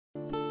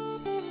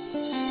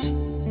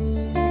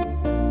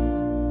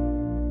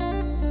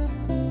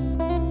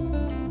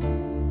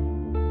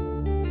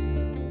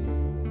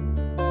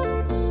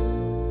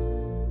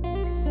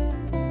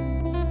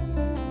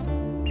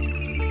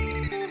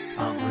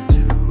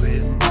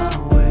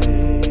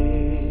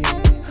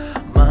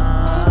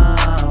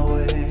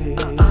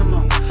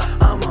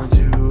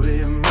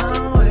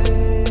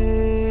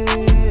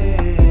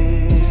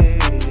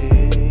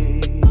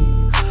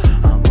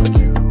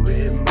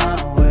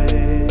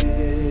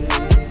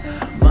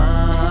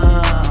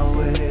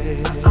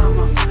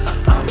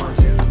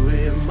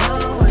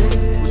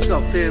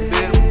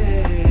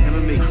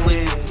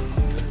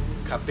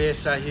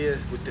KSI here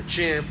with the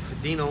champ,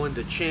 Dino and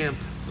the champ.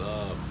 What's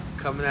up?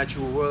 Coming at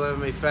you with World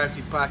MMA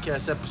Factory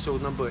podcast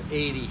episode number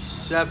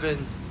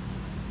 87.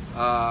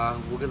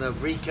 We're going to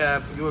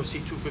recap UFC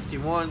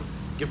 251,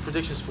 give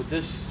predictions for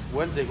this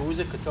Wednesday. Who is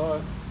it?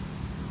 Qatar?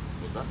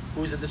 What's that?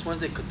 Who is it this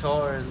Wednesday?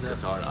 Qatar and...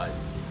 Qatar and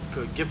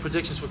Ike. Give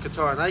predictions for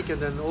Qatar and Ike,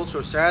 and then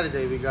also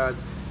Saturday we got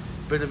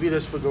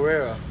Benavidez for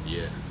Guerrero.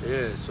 Yeah.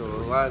 Yeah, so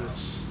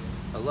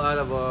a lot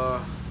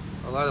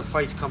of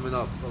fights coming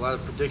up, a lot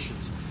of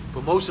predictions.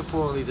 But most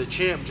importantly, the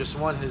champ just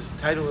won his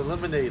title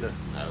eliminator.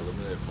 Title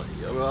eliminator fight,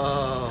 yep.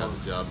 Bro. Got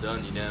the job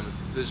done, unanimous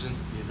decision.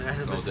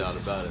 Unanimous no decision. doubt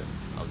about it.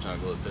 I was trying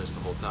to go to finish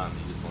the whole time.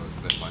 He just wanted to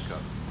sniff my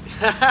cup.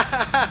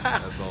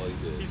 That's all he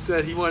did. He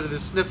said he wanted to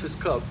sniff his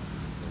cup.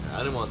 Yeah, I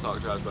didn't want to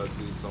talk trash about the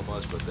dude so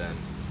much, but then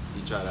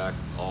he tried to act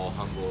all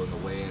humble in the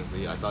weigh-in, so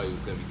I thought he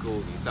was going to be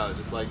cool. He sounded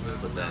just like me,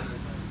 but then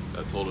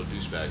a total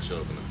douchebag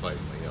showed up in the fight.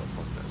 I'm like, yo,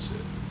 fuck that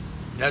shit.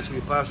 That's what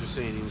your pops was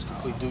saying. He was a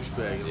complete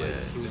douchebag. Yeah.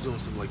 Like, he was doing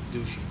some like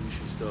douchey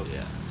stuff.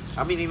 Yeah.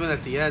 I mean, even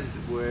at the end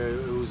where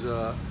it was,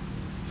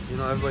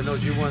 everybody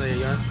knows you won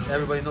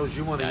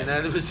a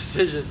unanimous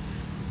decision,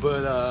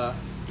 but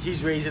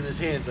he's raising his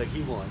hands like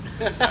he won.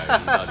 Exactly.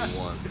 He thought he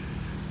won.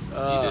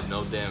 He did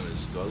no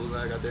damage. Do I look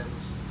like I got damaged?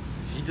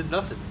 He did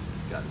nothing.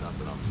 Got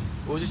nothing on me.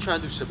 What was he trying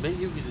to do? Submit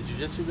you? He's a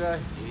jiu-jitsu guy.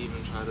 He didn't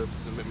even try to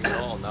submit me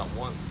at all, not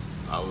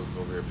once. I was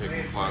over here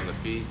picking apart on the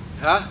feet.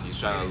 Huh? He's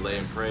trying to lay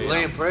and pray.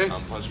 Lay and pray?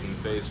 I'm punching him in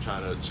the face,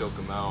 trying to choke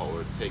him out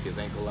or take his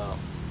ankle out.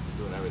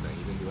 Doing everything.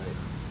 He didn't do anything.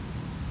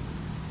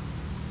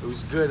 It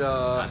was good.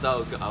 I thought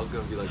I was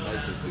gonna be like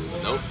nice this dude,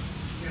 but nope.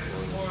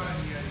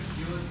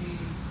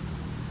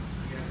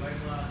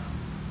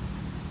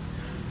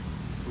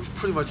 It was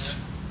pretty much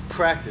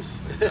practice.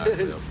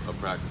 Exactly, a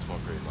practice one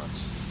pretty much.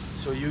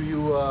 So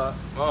you Oh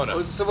no.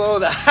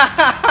 Simona.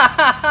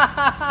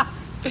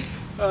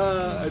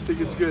 I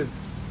think it's good.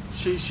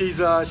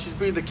 She's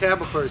being the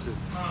camera person.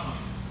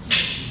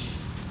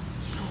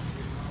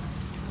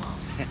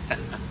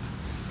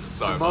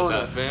 Sorry Simona. about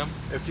that, fam.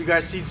 If you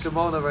guys seen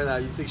Simona right now,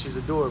 you think she's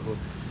adorable.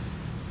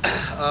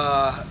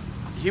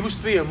 He was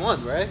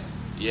 3-1, right?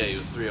 Yeah, he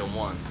was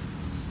 3-1.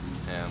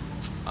 And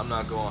I'm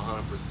not going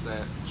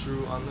 100%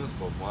 true on this,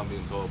 but I'm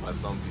being told by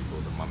some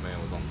people that my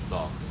man was on the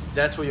sauce.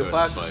 That's what your during the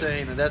pops was fight.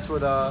 saying, and that's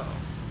what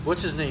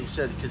what's his name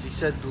said, because he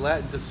said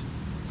this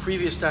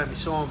previous time he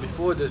saw him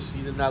before this,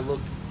 he did not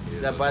look.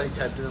 That body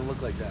type didn't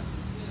look like that.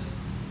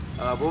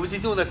 What was he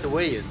doing at the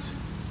weigh-ins?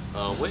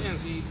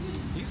 Weigh-ins, he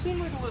seemed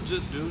like a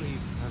legit dude. He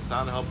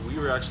sounded helpful. We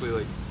were actually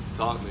like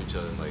talking to each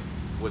other, like,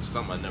 which is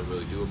something I never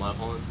really do with my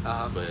opponents.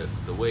 But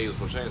the way he was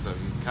portraying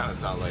something, he kind of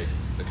sounded like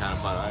the kind of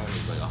fighter I am.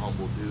 He's like a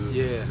humble dude.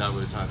 Yeah. Not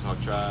really trying to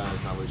talk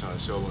trash. Not really trying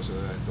to show a bunch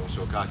of that. Don't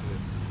show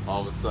cockiness.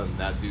 All of a sudden,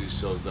 that dude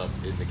shows up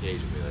in the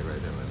cage with me, like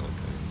right there, like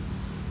okay.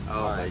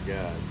 Oh my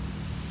God.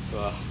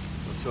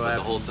 So But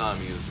the whole time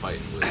he was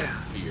fighting with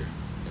fear,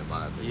 in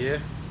my opinion. Yeah.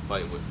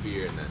 Fighting with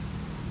fear, and then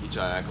he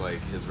tried to act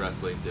like his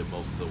wrestling did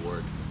most of the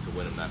work to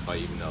win him that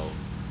fight, even though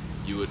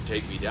you would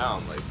take me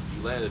down. Like,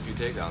 you landed a few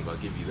takedowns, I'll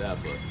give you that,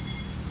 but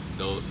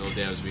no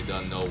damage to be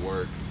done, no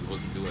work. He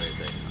wasn't doing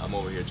anything. I'm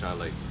over here trying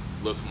to like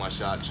look for my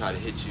shot, try to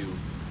hit you,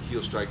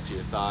 heel strike to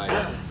your thigh,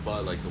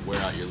 but like to wear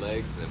out your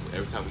legs. And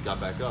every time we got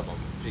back up, I'm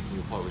picking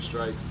you apart with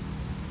strikes,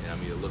 and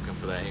I'm either looking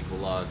for that ankle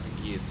lock,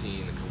 the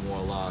guillotine, the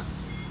Kimura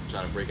locks,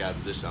 trying to break out of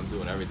position. I'm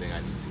doing everything I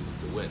need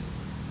to win.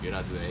 You're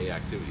not doing any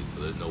activities,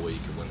 so there's no way you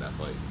can win that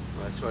fight.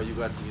 Well, that's why you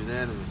got the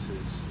unanimous.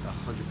 Is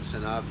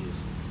 100%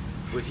 obvious.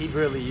 But he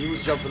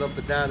was jumping up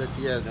and down at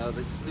the end. I was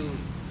like, this dude,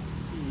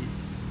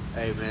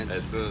 hey man.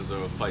 As soon as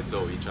the fight's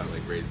over, he tried to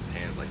like raise his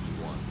hands like he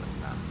won.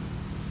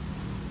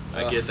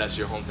 Like, nah. I get that's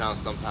your hometown.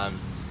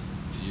 Sometimes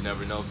you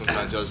never know.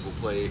 Sometimes judges will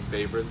play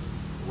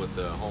favorites with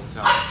the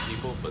hometown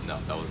people, but no,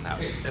 that wasn't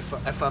happening.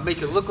 If I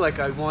make it look like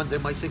I won, they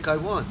might think I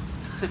won.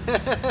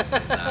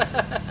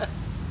 Exactly.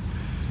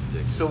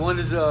 So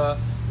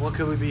when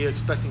could we be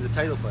expecting the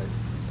title fight?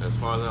 As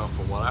far as I know,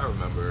 from what I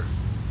remember,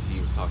 he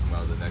was talking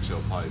about the next show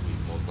will probably be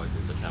most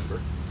likely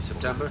September.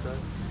 September?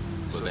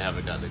 But So they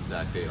haven't got the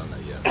exact date on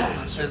that yet, so I'm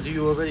not sure. And do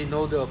you already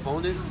know the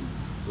opponent?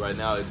 Right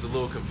now, it's a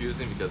little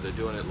confusing because they're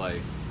doing it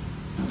like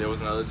there was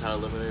another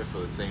title eliminator for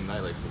the same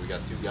night. Like, so we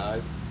got two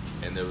guys,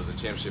 and there was a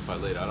championship fight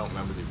later. I don't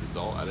remember the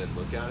result. I didn't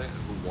look at it,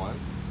 who won.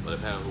 But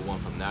depending on who won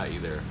from that,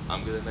 either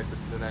I'm going to make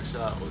the next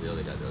shot or the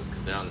other guy does,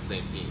 because they're on the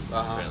same team,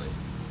 apparently,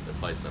 the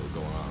fights that were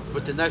going on.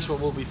 But the next one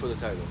will be for the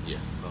title? Yeah.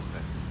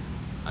 Okay.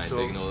 I ain't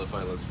taking no other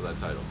fight list for that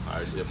title. I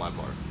already did my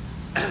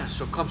part.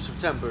 So come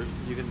September,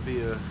 you're going to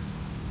be a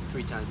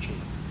 3-time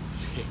champ.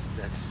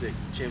 That's sick.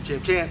 Champ.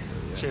 Yeah.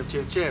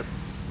 Champ.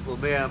 Well,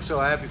 man, I'm so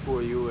happy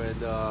for you,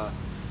 and I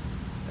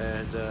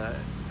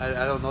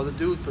don't know the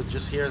dude, but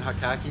just hearing how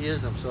cocky he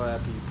is, I'm so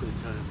happy you put it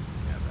to him.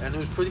 Yeah, And it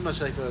was pretty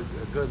much like a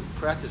good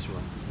practice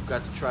run. You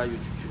got to try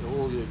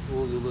all your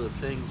little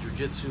things,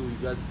 jiu-jitsu.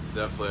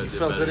 Definitely, You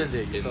felt good in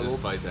there. You in felt this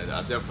open. fight. That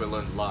I definitely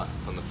learned a lot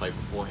from the fight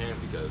beforehand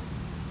because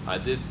I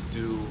did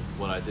do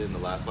what I did in the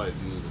last fight.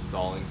 Do the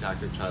stalling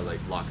tactic, try to like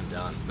lock him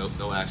down.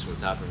 No action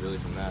was happening really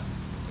from that.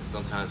 And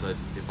sometimes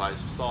if I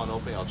saw an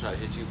opening, I'll try to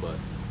hit you, but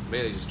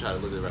mainly just try to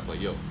look at the ref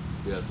like, yo,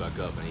 get us back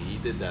up. And he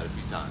did that a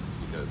few times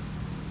because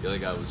the other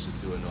guy was just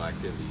doing no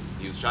activity.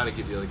 He was trying to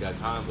give the other guy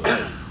time, but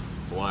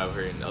from what I've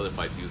heard in other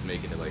fights, he was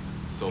making it like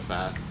so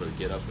fast for the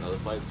get-ups in other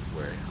fights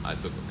where I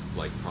took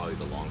like probably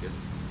the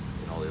longest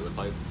in all the other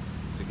fights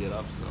to get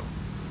up. So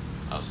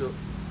I was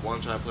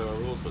trying to play my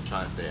rules, but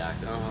trying to stay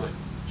active and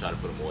try to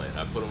put him away. And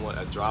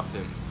I dropped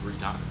him 3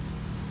 times.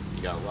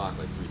 He got rocked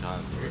like 3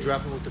 times. Did you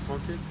drop him with the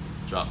front kick?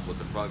 Dropped with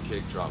the front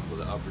kick, dropped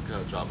with an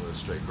uppercut, dropped with a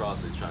straight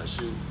cross. He's trying to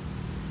shoot.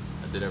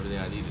 I did everything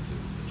I needed to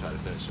try to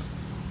finish him.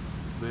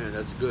 Man,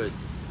 that's good.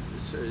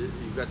 You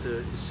got the.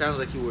 It sounds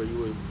like you were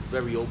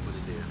very open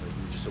in there. Like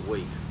you were just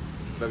awake,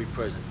 very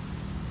present,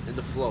 in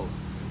the flow.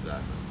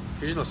 Exactly.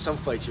 Because you know some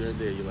fights you're in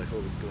there, you're like,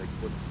 oh,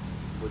 like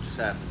what just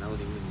happened? I don't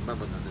even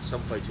remember none. There's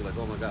some fights you're like,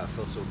 oh my god, I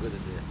felt so good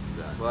in there.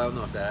 Exactly. Well, I don't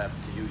know if that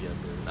happened to you yet,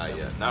 but not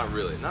yet. Not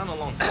really. Not in a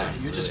long time.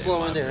 You really, just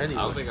flow in there anyway.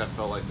 I don't think I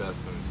felt like that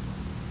since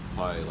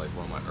probably like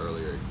one of my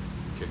earlier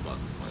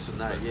kickboxing fights. So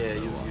now,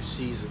 you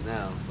seasoned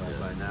now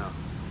by now.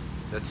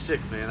 That's sick,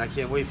 man. I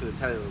can't wait for the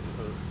title.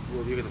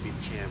 Well, you're gonna be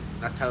the champ,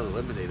 not title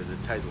eliminator,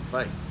 the title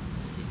fight.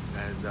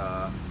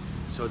 And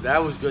so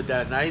that was good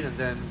that night.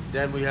 And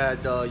then we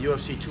had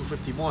UFC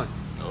 251.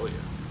 Oh yeah.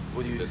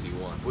 What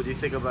 251. What do you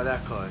think about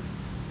that card?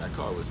 That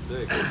card was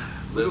sick.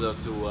 Lived up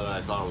to what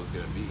I thought it was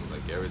gonna be.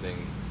 Like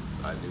everything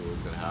I knew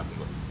was gonna happen.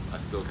 But I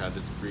still kind of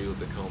disagree with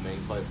the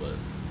co-main fight. But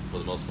for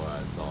the most part,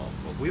 I saw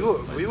most. We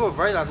were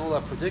right on all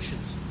our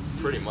predictions.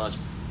 Pretty much.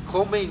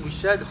 Co-main, we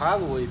said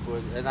Holloway,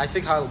 and I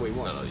think Holloway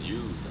won. No,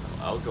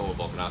 I was going with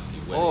Volkanovski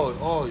winning.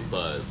 Oh,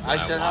 but I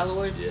said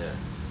Holloway? Yeah.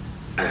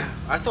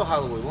 I thought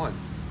Holloway won.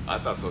 I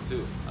thought so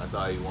too. I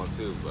thought he won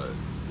too, but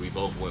we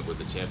both went with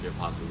the champion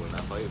possibly winning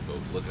that fight. But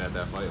looking at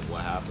that fight and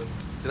what happened.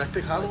 Did I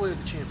pick Holloway or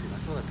the champion? I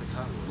thought I picked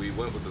Holloway. We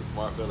went with the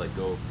smart bet, like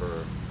go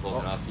for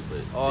Volkanovski,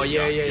 but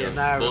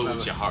now I remember.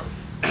 With your heart.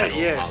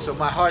 Yeah, so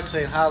my heart's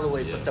saying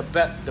Holloway, Yeah.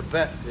 but the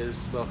bet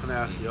is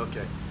Volkanovski.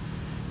 Okay.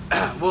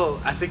 Well,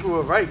 I think we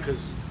were right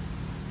because,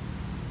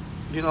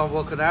 you know,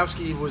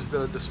 Volkanovski was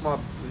the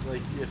smart.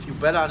 Like, if you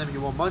bet on him,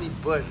 you won money.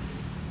 But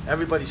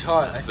everybody's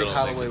heart, I think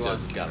Holloway won. The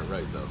judges got it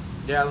right though.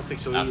 Yeah, I don't think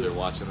so either. After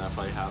watching that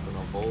fight happen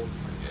unfold,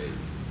 like, hey,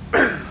 no,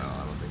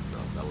 I don't think so.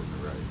 That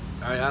wasn't right.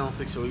 I don't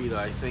think so either.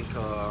 I think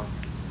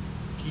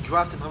he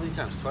dropped him how many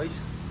times? Twice?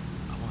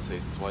 I want to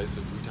say twice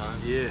or 3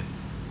 times. Yeah.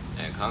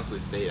 And constantly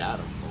stayed at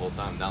him the whole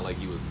time. Not like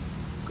he was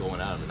going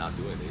at him and not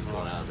doing anything. He was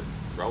going at him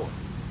and throwing.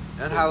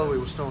 And Holloway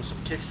was throwing some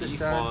kicks this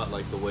time. He fought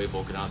like the way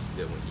Volkanovski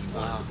did when he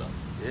wanted the belt.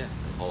 Yeah.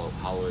 And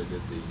Holloway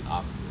did the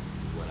opposite.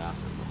 He went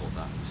after him the whole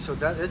time. So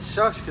that it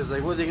sucks because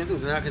like what are they gonna do?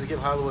 They're not gonna give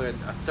Holloway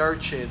a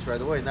third chance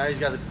right away. Now he's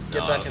got to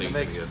get back in the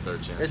mix. Get a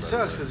third chance It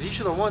sucks because he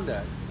should have won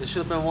that. It should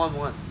have been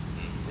 1-1.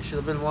 It should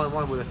have been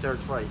 1-1 with a third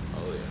fight.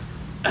 Oh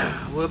yeah.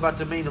 What about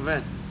the main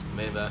event?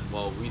 Main event.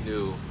 Well, we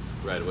knew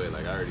right away.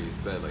 Like I already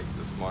said, like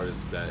the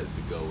smartest bet is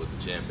to go with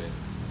the champion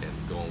and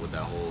going with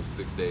that whole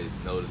 6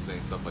 days notice thing,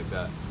 stuff like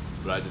that.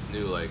 But I just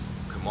knew like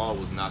Kamar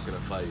was not gonna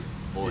fight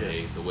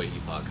Jorge the way he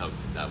fought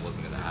Covington. That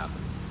wasn't gonna happen.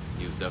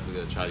 He was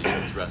definitely gonna try to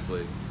use his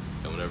wrestling,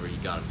 and whenever he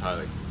got him tired,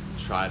 like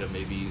try to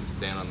maybe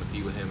stand on the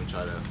feet with him and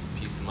try to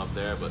piece him up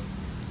there. But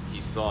he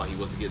saw he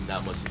wasn't getting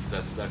that much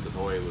success with that because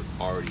Jorge was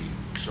already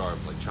sharp,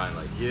 like trying to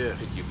like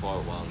pick you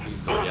apart. While he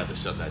saw he had to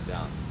shut that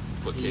down,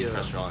 put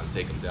pressure on, and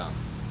take him down.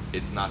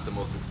 It's not the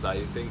most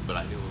exciting thing, but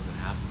I knew it was gonna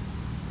happen,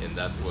 and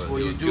that's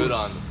what it was good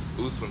on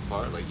Usman's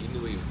part. Like he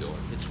knew what he was doing.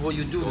 It's what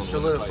you do to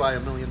solidify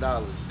 $1 million.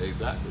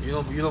 Exactly. You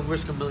don't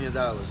risk $1 million.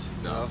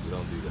 No, you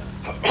don't do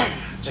that.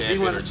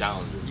 Champion or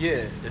challenger.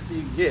 Yeah,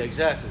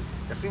 exactly.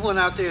 If he went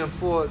out there and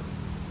fought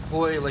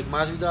Jorge like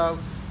Masvidal,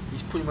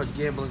 he's pretty much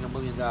gambling $1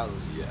 million.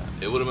 Yeah,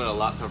 it would have been a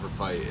lot tougher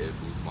fight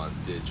if Usman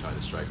did try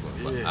to strike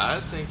one. But I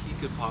think he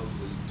could probably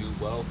do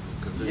well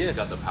considering he's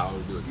got the power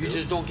to do it too. You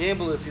just don't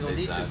gamble if you don't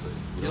need to.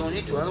 You don't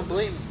need to. I don't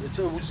blame him.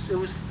 It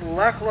was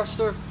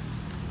lackluster.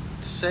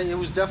 To say it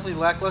was definitely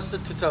lackluster.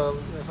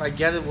 If I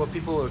get it, what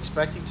people were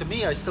expecting. To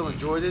me, I still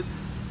enjoyed it.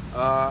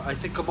 I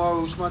think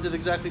Kamaru Usman did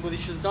exactly what he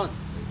should have done.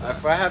 Exactly.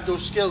 If I have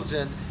those skills,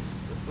 and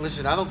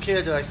listen, I don't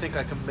care that I think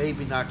I can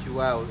maybe knock you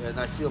out, and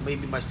I feel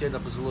maybe my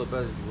stand-up is a little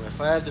better than you. If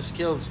I have the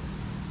skills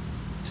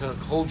to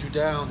hold you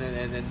down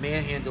and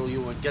manhandle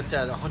you and get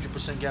that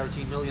 100%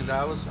 guaranteed $1 million,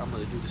 I'm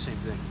going to do the same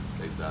thing.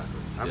 Exactly.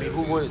 I mean,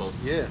 who would?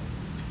 Yeah.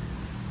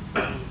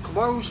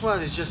 Kamaru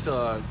Usman is just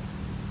an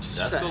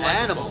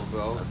animal,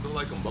 bro. I still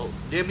like them both.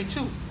 Yeah, me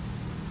too.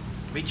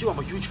 Me too. I'm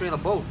a huge fan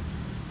of both.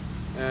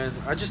 And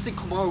I just think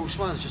Kamaru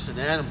Usman is just an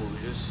animal.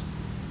 He's just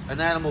an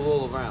animal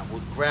all around.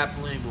 With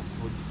grappling, with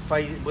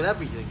fighting, with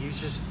everything. He's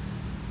just...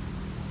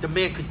 The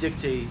man could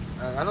dictate.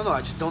 I don't know.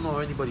 I just don't know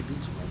if anybody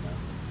beats him right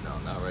now.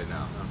 No, not right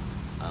now.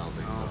 No. I don't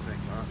think so.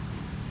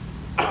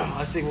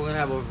 I think we're going to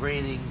have a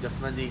reigning,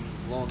 defending,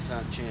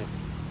 long-time champ.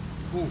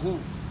 Who?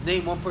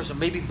 Name one person.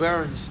 Maybe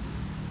Burns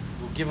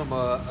will give him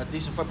a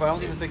decent fight, but I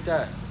don't even think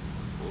that.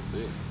 We'll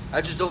see.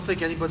 I just don't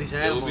think anybody's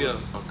animal. It will be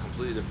a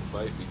completely different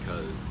fight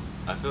because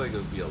I feel like it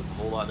would be a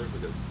whole lot different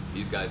because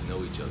these guys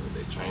know each other.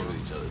 They train with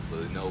each other, so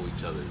they know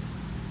each other's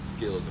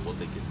skills and what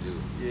they can do.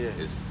 Yeah.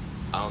 It's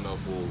I don't know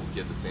if we'll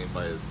get the same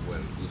fight as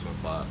when Usman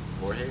fought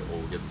Jorge, or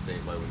we'll get the same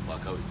fight when he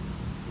fought Covington.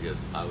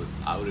 Because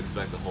I would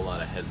expect a whole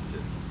lot of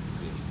hesitance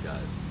between these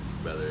guys,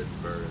 whether it's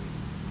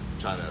Burns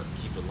trying to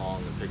keep it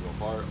long and pick them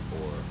apart,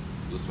 or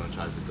Usman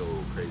tries to go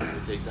crazy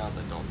with takedowns.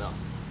 I don't know.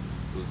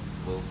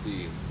 We'll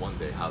see one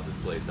day how this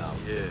plays out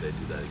if they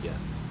do that again.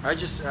 I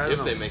don't know.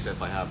 If they make that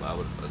fight happen, I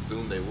would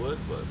assume they would,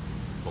 but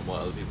from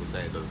what other people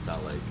say, it doesn't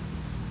sound like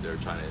they're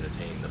trying to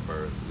entertain the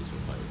Burns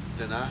Usman fight.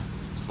 They're not?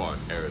 As far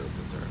as Ariel is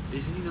concerned.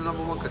 Isn't he the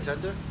number one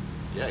contender?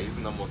 Yeah, he's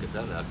the number one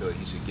contender. I feel like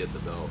he should get the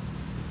belt.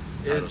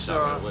 It's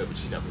right away,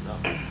 but you never know.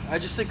 I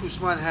just think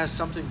Usman has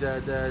something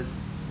that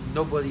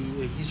nobody.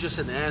 He's just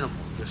an animal,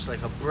 just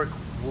like a brick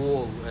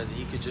wall, and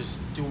he could just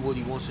do what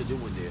he wants to do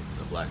in there.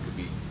 The black could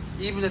be.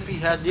 Even if he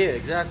had, yeah,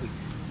 exactly.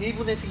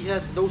 Even if he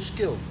had no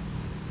skill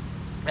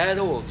at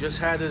all, just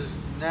had his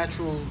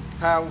natural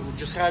power,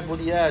 just had what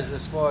he has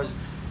as far as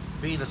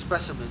being a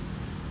specimen,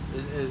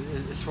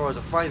 as far as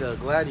a fighter, a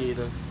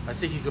gladiator. I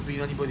think he could beat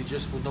anybody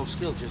just with no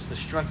skill, just the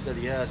strength that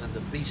he has and the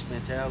beast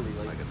mentality.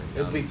 Like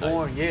it would be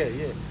boring, yeah.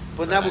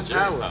 But now with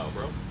power,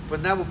 bro.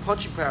 But now with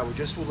punching power,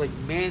 just with like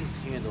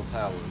manhandle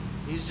power.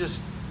 He's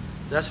just.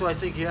 That's what I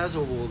think he has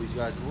over all these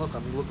guys. And look, I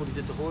mean, look what he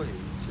did to Jorge.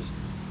 Just,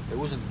 it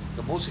wasn't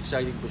the most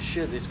exciting, but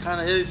shit, it's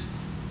kind of is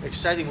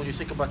exciting when you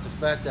think about the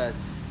fact that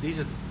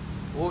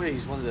Jorge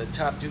is one of the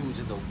top dudes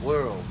in the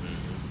world,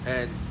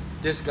 and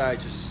this guy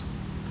just,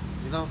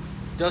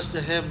 does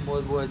to him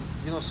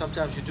what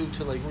sometimes you do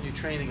to, like, when you're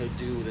training a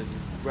dude and you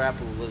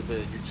grapple a little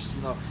bit and you're just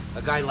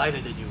a guy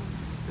lighter than you,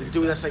 a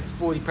dude that's like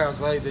 40 pounds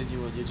lighter than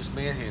you, and you're just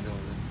manhandling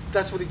him.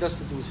 That's what he does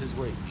to dudes his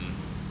weight.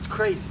 It's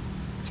crazy.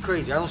 It's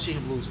crazy. I don't see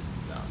him losing.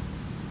 No.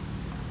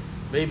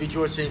 Maybe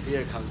George St.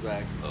 Pierre comes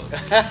back. Oh.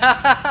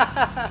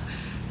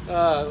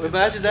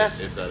 Imagine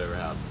that. If that ever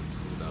happens,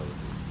 who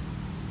knows?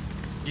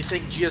 You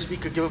think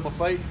GSP could give him a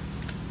fight?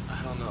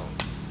 I don't know.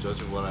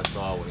 Judging what I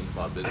saw when he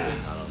fought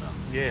Bisping, I don't know.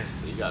 Yeah.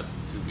 He got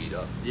too beat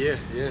up. Yeah,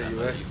 you're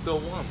right. He still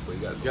won, but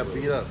he got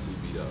beat up. Too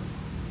beat up.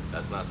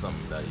 That's not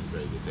something that he's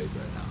ready to take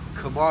right now.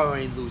 Kamaru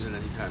ain't losing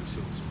anytime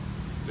soon.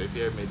 St.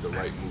 Pierre made the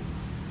right move.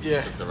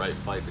 Yeah. Took the right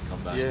fight to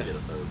come back and get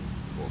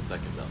a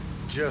second belt.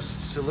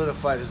 Just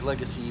solidified his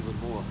legacy even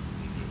more.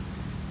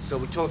 So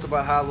we talked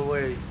about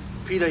Holloway.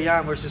 Peter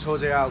Yan versus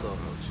Jose Aldo. Oh,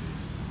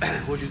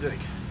 jeez. What'd you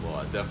think? Well,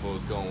 I definitely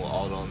was going with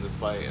Aldo in this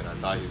fight, and I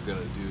thought he was going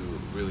to do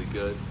really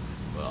good.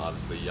 But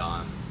obviously,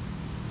 Yan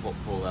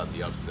pulled out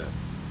the upset.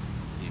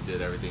 He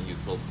did everything he was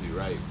supposed to do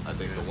right. I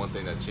think the one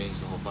thing that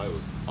changed the whole fight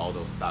was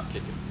Aldo stopped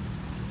kicking.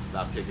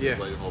 Stopped kicking his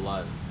leg a whole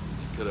lot.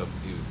 He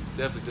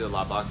definitely did a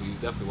lot of boxing. He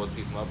definitely was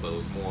piecing him up, but it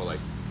was more like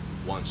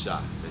one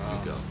shot, then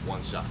you go.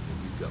 One shot, then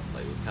you go.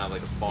 Like, it was kind of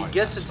like a sparring. He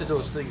gets into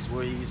those things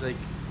where he's like,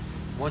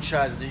 one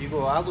shot and then you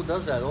go. Aldo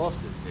does that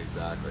often.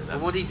 Exactly.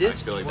 But when he did, I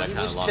feel like when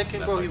that he was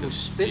kicking, bro, he was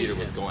spinning. Peter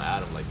was going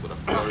at him like with a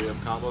flurry of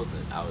combos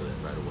and out of it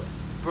right away.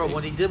 Bro,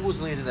 when he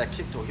was landing that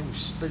kick though, he was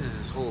spinning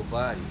his whole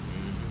body.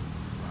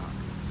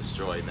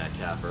 Destroying that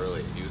calf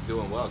early. He was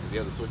doing well because he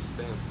had to switch his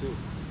stance too.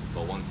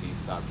 But once he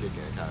stopped kicking,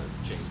 it kind of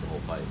changed the whole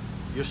fight.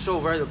 You're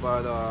so right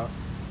about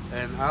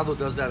and Aldo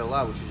does that a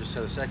lot, which you just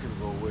said a second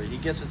ago, where he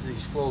gets into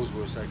these flows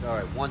where it's like, all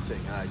right, one thing,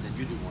 all right, then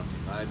you do one thing,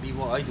 all right,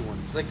 meanwhile I do one.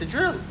 It's like the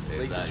drill. Exactly.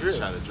 Like the drill. He's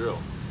trying to drill.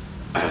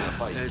 In a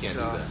fight, you can't do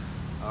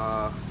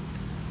that.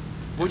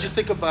 What'd you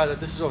think about it?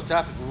 This is off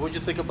topic, but what'd you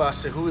think about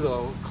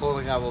Cejudo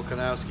calling out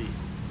Volkanovski?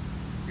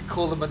 He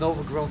called him an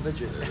overgrown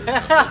midget. There's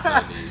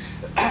no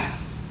need.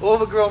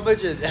 Overgrown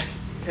midget.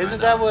 Isn't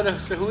that what a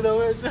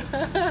Cejudo is?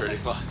 Pretty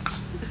much.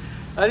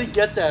 I didn't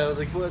get that. I was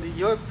like, well,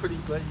 you're pretty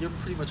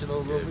much an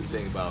overgrown If you midget.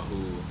 think about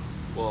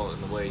well, in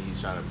the way he's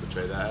trying to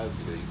portray that as,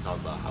 because he's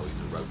talking about how he's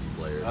a rugby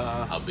player,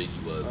 how big he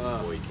was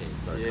before he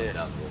started coming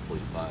down to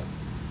 145.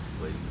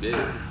 But he's big.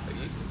 Like,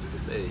 you can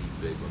say he's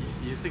big. But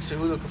You think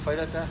Cejudo could fight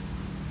at that?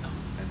 No.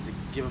 And to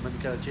give him any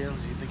kind of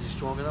challenge? You think he's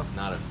strong enough?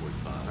 Not at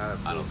 45. Not at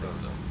 45. I don't think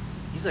so.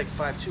 He's like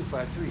 5'2",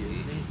 5'3", isn't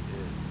he?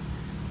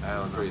 Yeah.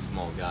 He's a pretty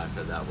small guy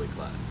for that weight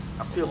class.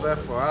 I feel bad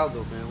for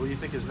Aldo, man. What do you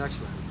think is next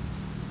for him?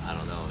 I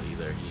don't know.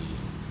 Either he,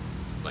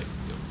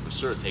 for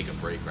sure take a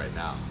break right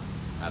now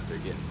after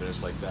getting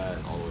finished like that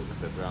and all the way to the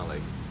 5th round.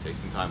 Like, take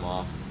some time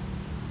off,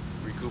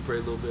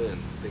 recuperate a little bit,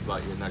 and think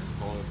about your next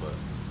opponent. But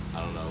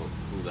I don't know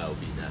who that will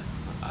be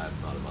next. I haven't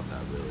thought about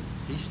that really.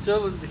 He's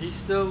still,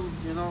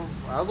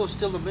 Aldo's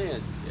still the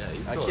man. Yeah,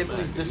 he's still I can't a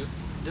man. believe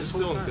this he's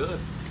whole doing time. good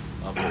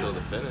up until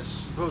the finish.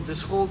 Bro,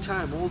 this whole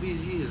time, all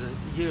these years, and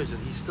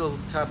he's still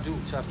top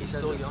dude, top He's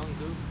contender. still young,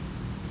 dude.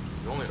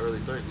 He's only early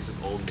 30s. He's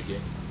just old in the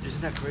game.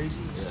 Isn't that crazy?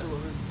 He's still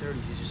early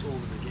 30s. He's just old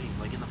in the game.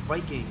 Like in the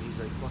fight game, he's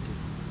like fucking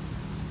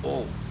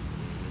old.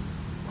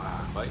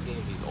 Wow. The fight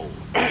game, he's old.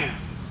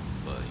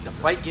 But The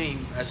fight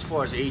game, as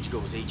far as age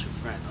goes, ain't your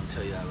friend. I'll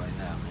tell you that right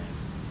now, man.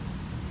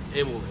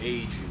 It will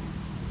age you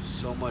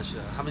so much.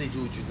 How many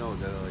dudes you know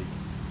that are like,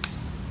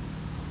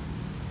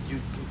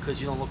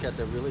 because you don't look at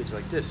their real age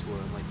like this, where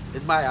I'm like,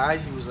 in my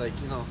eyes, he was like,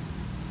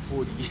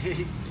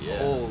 48,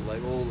 old,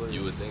 like older.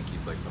 You would think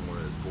he's like somewhere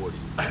in his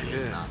 40s.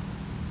 Yeah. Not.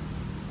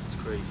 It's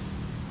crazy.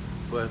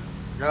 But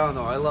I don't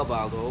know. I love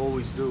Aldo. I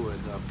always do.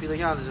 And Peter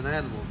Yan is an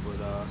animal.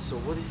 But so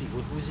what is he?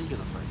 Who is he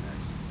gonna fight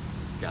next?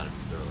 It's got to be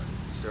Sterling.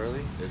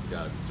 Sterling? It's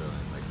got to be Sterling.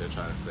 Like they're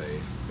trying to say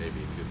maybe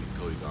it could be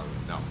Cody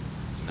Garbrandt. No.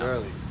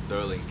 Sterling. No.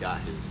 Sterling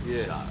got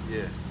his shot.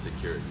 Yeah.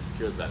 Secured. He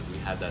secured that. We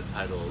had that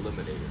title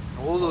eliminator.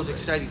 All those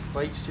exciting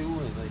fights too,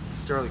 and like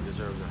Sterling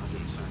deserves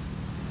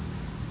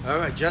 100%. All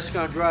right,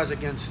 Jessica Andrade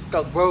against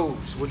Doug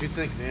Rose. What'd you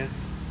think, man?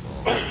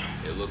 Well,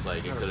 it looked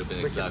like it could have been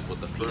exactly what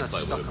the first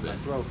fight would have been.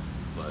 Throat.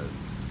 But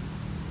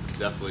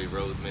definitely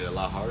Rose made it a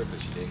lot harder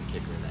because she didn't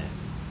kick her in the head.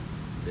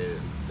 They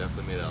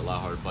definitely made it a lot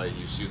harder fight.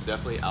 She was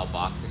definitely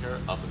outboxing her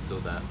up until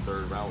that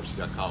third round where she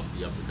got caught with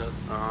the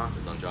uppercuts.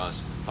 Because Andrade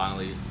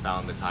finally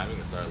found the timing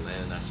and started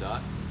landing that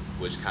shot,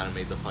 which kind of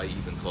made the fight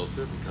even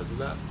closer because of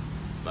that.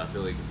 But I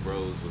feel like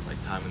Rose was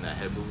like timing that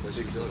head movement that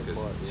she was doing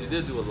because she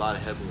did do a lot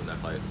of head movement in that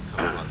fight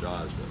coming from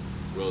Andrade,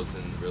 but Rose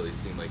didn't really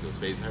seem like it was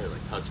phasing her,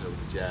 like touching her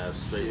with the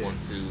jabs, straight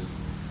 1-2s.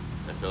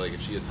 I feel like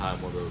if she had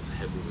timed one of those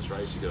head movements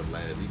right, she could have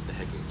landed at least the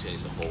head kick and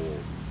changed the whole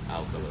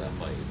outcome of that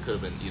fight. It could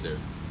have been either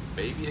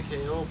maybe a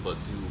KO, but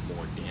do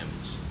more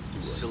damage to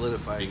her.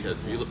 Solidify.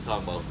 Because if you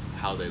talk about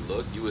how they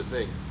look, you would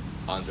think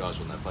Andrade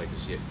won that fight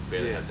because she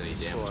barely has any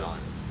damage on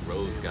her.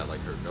 Rose got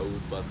like her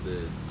nose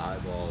busted,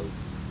 eyeballs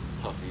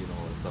puffy and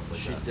all that stuff like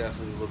that. She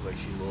definitely looked like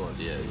she lost.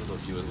 Yeah,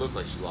 she would look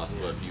like she lost,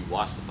 but if you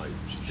watch the fight,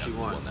 she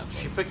definitely won that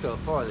fight. She picked her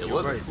apart. It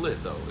was a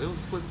split though. It was a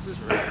split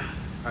decision, right?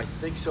 I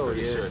think so.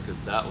 Pretty sure, because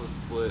that was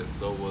split, and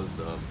so was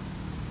the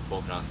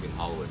Volkanovski and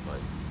Holloway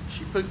fight.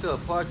 She picked her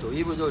apart though.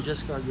 Even though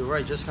you're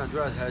right, Jessica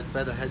Andrade had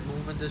better head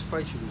movement this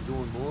fight. She was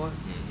doing more,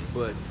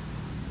 but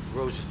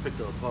Rose just picked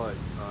her apart.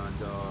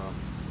 And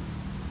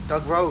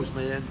Doug Rose,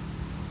 man,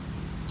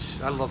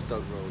 I love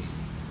Doug Rose.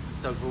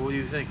 Doug, what do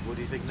you think? What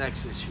do you think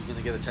next? Is she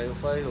gonna get a title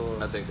fight,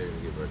 or? I think they're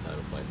gonna give her a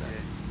title fight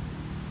next.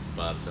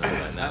 But I'm telling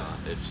you right now,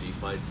 if she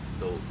fights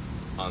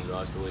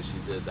Andrade the way she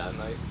did that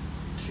night,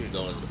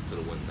 don't expect her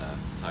to win that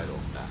title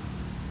back.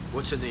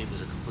 What's her name?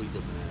 Is a completely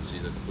different animal.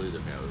 She's a completely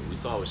different animal. We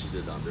saw what she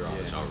did to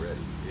Andrade already.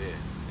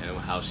 Yeah. And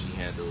how she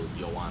handled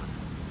Joanna.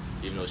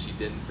 Even though she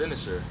didn't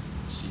finish her,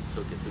 she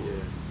took it to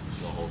her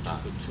the whole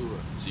time. Took it to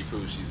her. She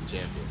proved she's a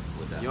champion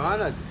with that.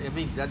 Joanna, I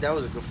mean, that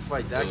was a good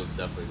fight. It was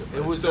definitely a good fight.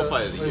 It was still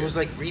fight of the year. It was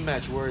like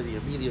rematch worthy,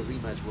 immediate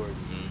rematch worthy.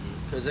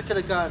 Because it could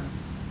have gone.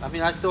 I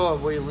mean, I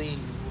thought Weilin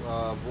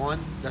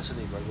won. That's her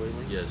name, right?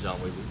 Weilin. Yeah, Jean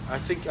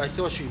Weilin. I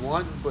thought she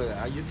won,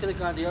 but you could have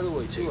gone the other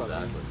way too. Exactly.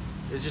 I mean,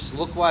 it's just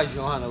look wise,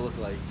 Joanna looked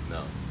like.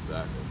 No,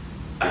 exactly.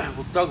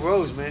 Well, Doug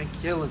Rose, man,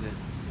 killing it.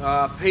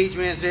 Paige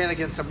Van Zandt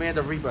against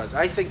Amanda Ribas.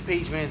 I think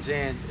Paige Van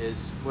Zandt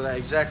is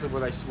exactly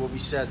what we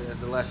said in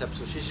the last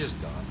episode. She's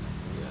just done.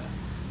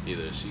 Yeah.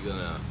 Either she's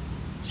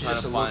try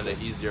to find an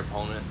easier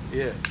opponent.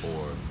 Yeah.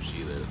 Or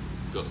she either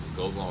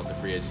goes along with the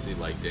free agency,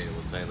 like Daniel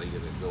was saying, like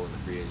you're gonna go in the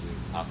free agent,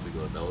 possibly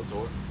go to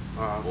Bellator,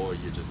 or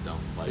you're just done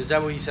with fighting. Is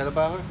that what he said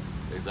about her?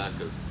 Exactly,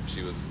 because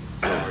she was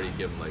already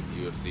giving like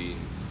the UFC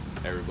and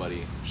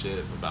everybody shit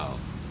about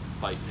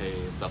fight pay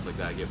and stuff like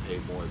that. I get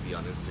paid more to be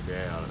on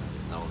Instagram.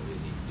 I don't really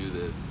need to do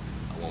this.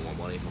 I want more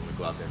money if I'm gonna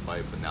go out there and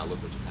fight. But now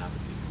look what just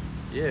happened to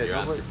you. Yeah, you're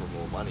asking for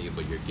more money,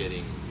 but you're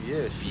getting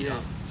beat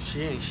up.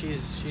 She ain't.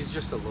 She's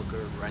just a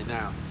looker right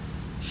now.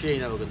 She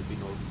ain't ever gonna be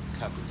no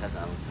top contender.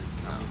 I don't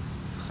think. No.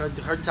 I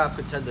mean, her top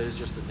contender is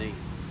just a name.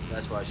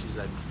 That's why she's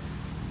like.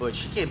 But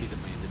she can't be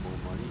demanding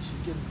more money. She's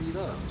getting beat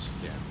up. No,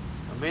 she can't.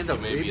 Amanda you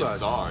may be a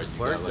star. You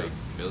got like her.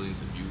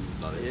 millions of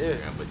views on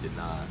Instagram, but you're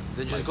not.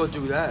 Then just go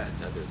do that.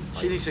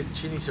 She needs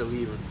to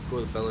leave and go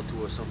to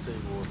Bellator or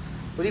something.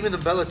 But even in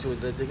Bellator,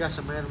 they got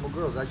some animal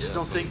girls. I just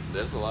don't think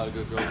there's a lot of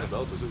good girls in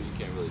Bellator too. You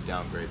can't really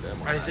downgrade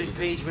them. I think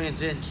Paige Van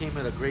Zandt came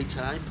at a great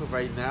time, but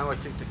right now I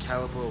think the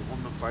caliber of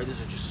women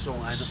fighters are just so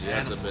animals. She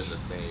hasn't been the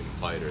same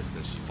fighter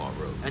since she fought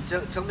Rose.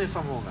 And tell me if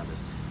I'm wrong on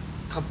this.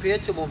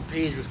 Compared to when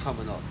Paige was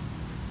coming up,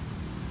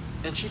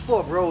 and she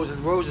fought Rose,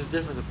 and Rose is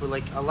different. But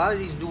like a lot of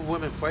these new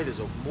women fighters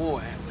are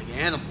more like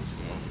animals.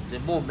 They're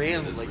more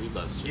manly. Like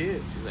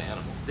she's an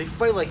animal. They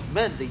fight like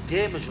men. They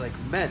damage like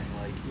men.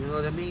 Like you know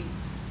what I mean.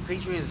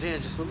 Paige Van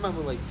Zandt, just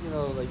remember, like you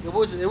know, like it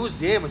was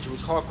damage. It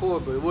was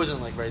hardcore, but it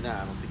wasn't like right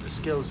now. I don't think the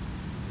skills.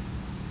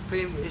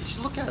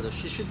 Look at her.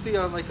 She should be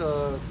on like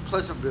a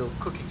Pleasantville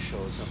cooking show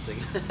or something.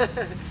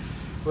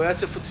 Well,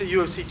 that's it for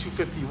UFC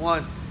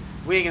 251.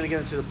 We ain't gonna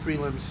get into the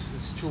prelims.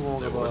 It's too long.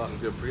 There were some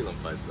good prelim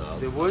fights though.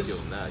 There was. Give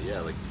them that.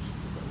 Yeah, like.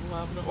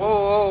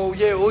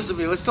 Yeah,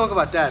 Uzumi. Let's talk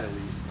about that at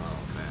least. Oh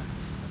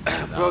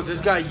man. Bro, this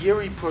guy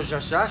Yuri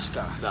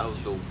Prochaska. That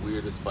was the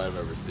weirdest fight I've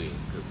ever seen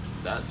because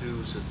that dude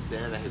was just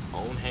staring at his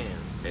own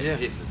hands and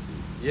hitting this dude.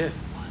 Yeah.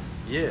 What?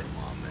 Yeah.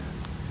 Come on, man.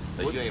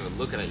 Like you ain't even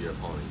looking at your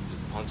opponent. You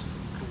just punch him.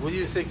 What do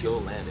you think? Still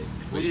landing.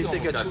 What do you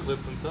think? Got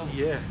clipped himself.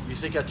 Yeah. You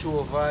think at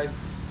 205?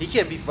 He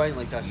can't be fighting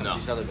like that. Some of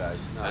these other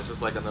guys. No. That's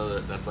just like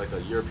that's like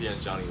a European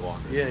Johnny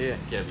Walker. Yeah. You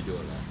can't be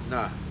doing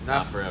that.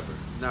 Not forever.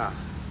 Nah.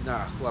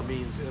 Well, I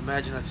mean,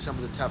 imagine that's some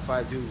of the top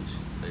 5 dudes.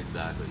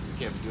 Exactly. You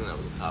can't be doing that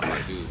with the top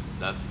 5 dudes.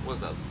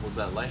 Was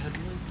that light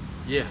heavyweight?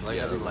 Yeah, light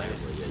heavyweight.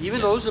 Yeah,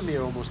 even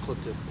Ozdemir almost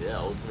clipped him. Yeah,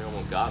 Ozdemir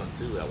almost got him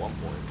too at one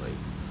point. Like,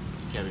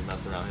 you can't be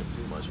messing around him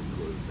too much when you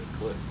go to the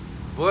clips.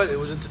 But it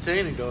was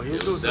entertaining though. He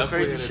was doing some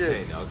crazy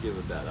shit. I'll give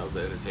it that. That was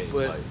an entertaining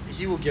But fight.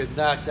 he will get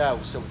knocked out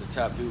with some of the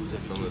top dudes.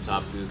 Some of the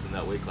top dudes in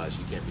that weight class,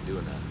 you can't be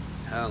doing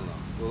that. Hell no.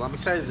 Well, I'm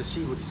excited to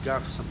see what he's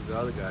got for some of the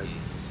other guys.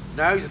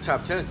 Now he's a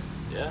top 10.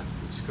 Yeah.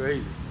 Which is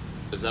crazy.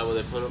 Is that where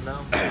they put him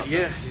now?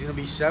 Yeah, he's going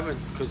to be 7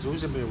 because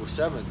Uzumir was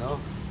 7, no?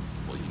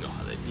 Well, you know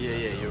how they do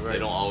Yeah, that, you're right. They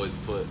don't always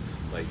put,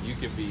 like, you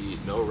can be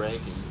no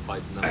rank and you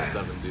fight the number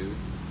 7 dude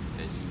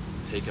and you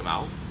take him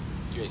out,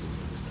 you ain't going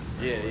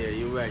to Yeah,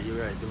 you're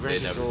right. The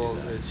rankings all,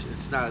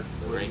 it's not.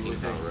 The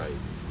rankings aren't right.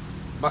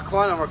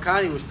 Makwan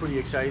Amarkani was pretty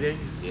exciting.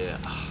 Yeah,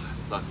 it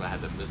sucks I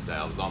had to miss that.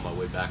 I was on my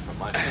way back from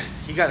my fight.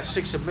 He got a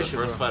 6 submission.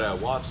 The first fight I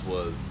watched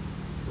was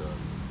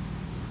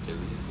the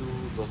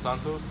Elisu Dos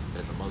Santos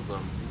and the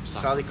Muslim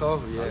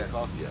Salikov, yeah.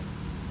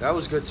 That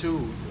was good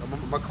too.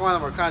 Makwan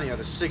Amarkani had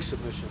a 6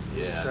 submission. It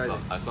was exciting.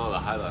 I saw the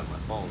highlight on my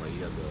phone. Like, you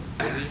got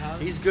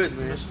the. He's good,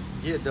 man. Submission?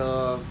 Yeah,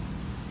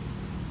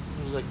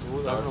 it was like I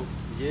don't know.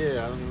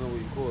 Yeah, I don't even know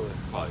what you call it.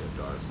 Probably a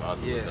Dars. So I'll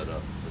have to look that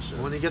up for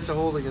sure. When he gets a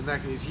hold of your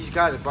neck, he's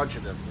got a bunch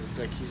of them. It's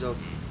like he's a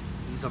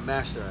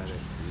master at it.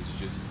 He's a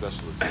jiu-jitsu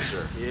specialist for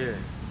sure. Yeah.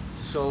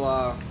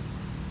 So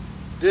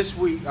this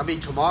week,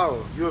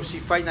 tomorrow, UFC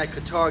Fight Night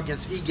Qatar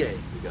against Ige.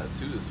 We got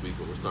 2 this week,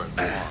 but we're starting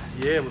tomorrow.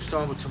 Yeah, we're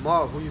starting with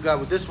tomorrow. Who you got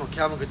with this one?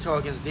 Calvin Qatar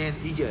against Dan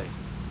Ige. Damn.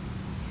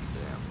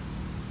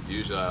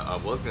 Usually, I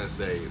was gonna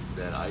say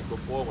Dan Ike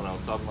before when I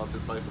was talking about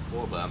this fight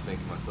before, but I'm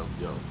thinking to myself,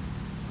 yo,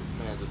 this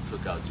man just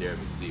took out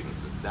Jeremy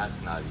Stevens.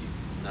 That's not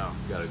easy. No.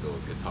 You gotta go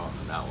with Qatar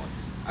on that one.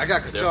 I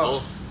got Qatar. They're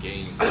both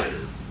game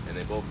fighters, and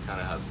they both kind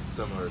of have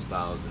similar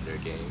styles in their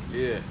game.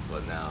 Yeah.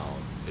 But now,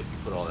 if you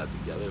put all that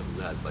together,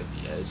 who has like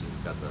the edge and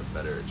who's got the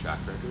better track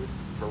record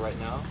for right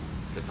now?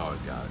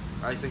 Qatar's got it.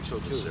 I think so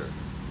too. For sure.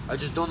 I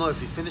just don't know if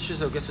he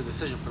finishes or gets a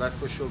decision, but I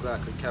for sure got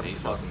Kevin.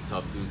 He's fought some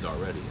tough dudes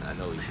already. I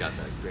know he's got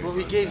that experience. Well,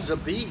 he gave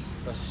Zabit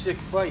a sick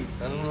fight.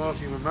 I don't know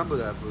if you remember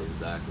that, but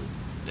exactly.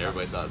 And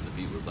everybody thought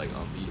Zabit was like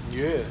unbeaten.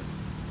 Yeah.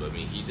 But I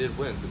mean, he did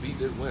win. Zabit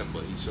did win,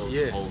 but he showed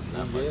some holes in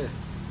that fight. Yeah.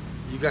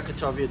 You got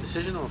Qatar via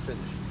decision or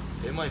finish?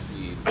 It might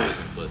be a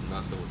decision, but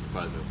nothing would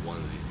surprise me with one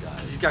of these guys.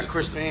 Because he's got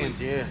crisp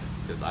hands, yeah.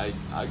 Because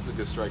Ike's a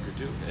good striker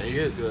too. And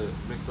he's a good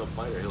mix-up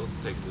fighter. He'll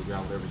take to the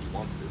ground wherever he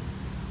wants to.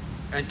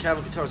 And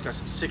Calvin Qatar's got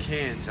some sick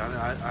hands.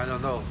 I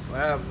don't know.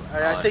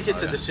 I think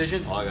it's a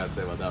decision. All I gotta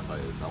say about that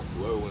fight is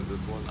whoever wins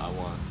this one, I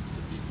want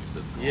Sadiq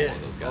Yusuf to one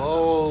of those guys.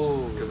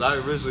 Oh. Because I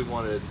originally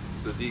wanted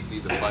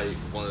Sadiq to fight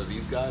one of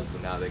these guys,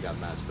 but now they got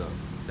matched up.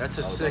 That's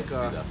a sick. See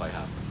that fight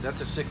happen.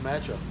 That's a sick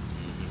matchup.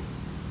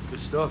 Good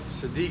stuff.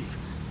 Sadiq,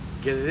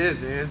 get it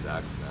in, man.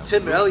 Exactly. Man.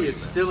 Tim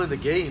Elliott's still in the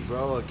game,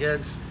 bro,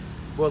 against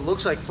what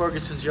looks like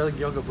Ferguson's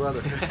younger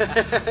brother.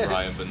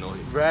 Ryan Benoit.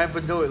 Ryan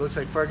Benoit looks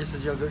like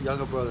Ferguson's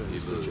younger brother. He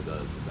really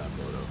does with that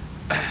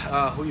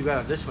photo. Who you got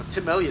on this one?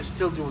 Tim Elliott's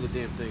still doing the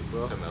damn thing,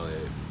 bro. Tim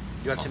Elliott.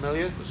 You got Tim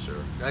Elliott? For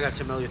sure. I got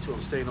Tim Elliott too.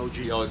 I'm staying OG.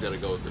 You always got to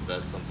go with the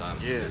vets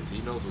sometimes. Yeah.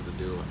 He knows what to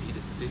do.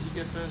 Did he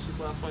get finished his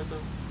last fight, though?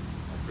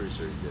 I'm pretty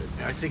sure he did.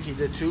 I think he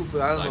did too,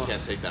 but I don't know. I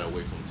can't take that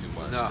away from him too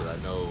much because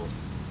I know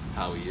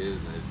how he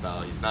is and his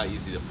style. He's not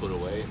easy to put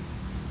away.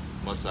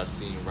 Much as I've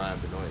seen Ryan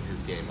Benoit in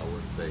his game, I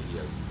wouldn't say he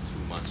has too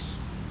much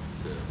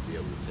to be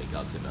able to take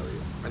out Tim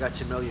Elliott. I got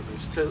Tim Elliott, but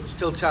he's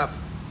still top.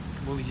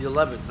 Well, he's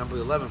number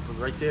 11, but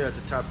right there at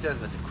the top 10,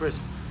 at the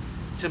crisp.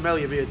 Tim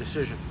Elliott via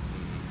decision.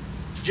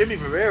 Jimmy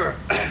Rivera,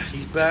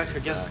 he's back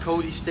against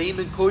Cody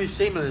Stamann. Cody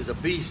Stamann is a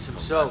beast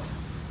himself.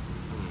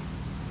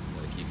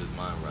 Gotta keep his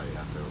mind right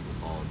after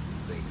all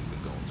the things he's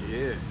been going through.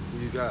 Yeah, who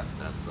you got?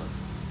 That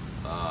sucks.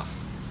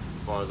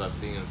 As far as I've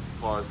seen, as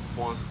far as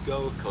performances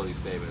go, Cody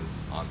Stamann's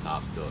on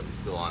top still. He's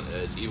still on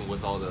edge, even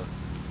with all the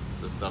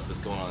stuff that's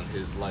going on in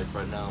his life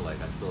right now.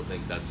 Like, I still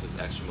think that's just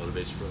extra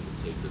motivation for him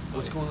to take this fight.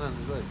 What's going on in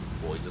his life?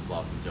 Well, he just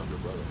lost his younger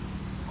brother.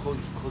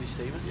 Cody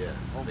Stamann? Yeah.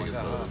 Oh I think my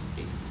God. his brother was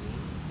 18.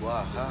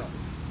 Wow. How?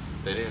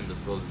 They didn't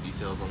disclose the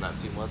details on that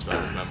too much, but I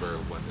just remember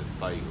when his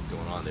fight was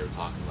going on, they were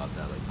talking about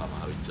that, like talking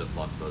about how he just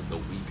lost his brother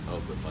the week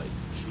of the fight.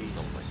 Jeez,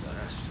 something like that.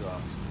 That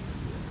sucks.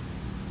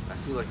 Yeah. I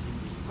feel like he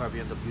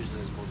probably ended up using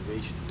it as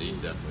motivation. He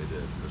definitely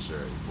did, for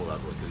sure. He pulled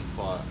out because he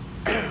fought.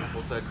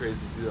 What's that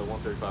crazy dude at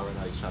 135 right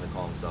now? He's trying to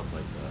call himself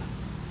like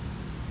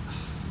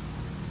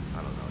I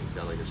don't know. He's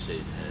got like a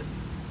shaved head,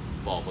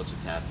 bald bunch of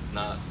tats. It's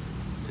not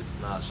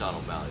Sean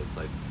O'Malley. It's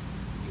like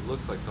he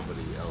looks like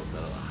somebody else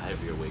at a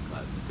heavier weight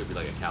class. He could be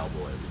like a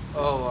cowboy at least.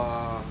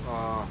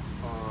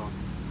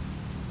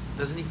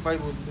 Doesn't he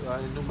fight with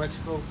in New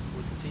Mexico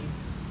with the team?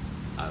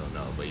 I don't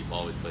know, but he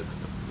always plays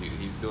like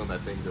he's doing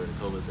that thing during the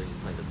COVID thing. He's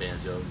playing the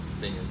banjo, he's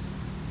singing.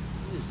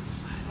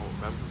 I don't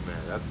remember,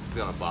 man. That's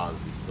gonna bother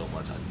me so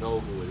much. I know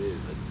who it is.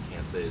 I just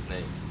can't say his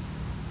name.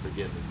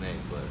 Forgetting his name,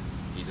 but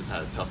he just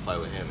had a tough fight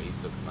with him and he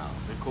took him out.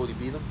 And Cody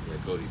beat him? Yeah,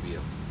 Cody beat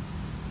him.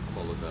 I'm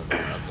gonna look that up.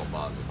 That's gonna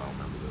bother me if I don't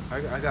remember this.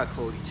 I got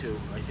Cody too.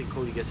 I think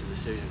Cody gets a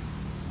decision.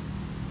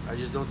 I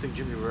just don't think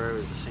Jimmy Rivera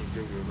is the same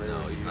Jimmy Rivera.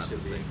 No, he's not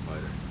the same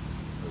fighter.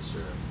 For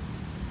sure.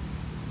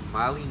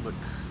 Marlene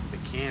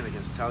McCann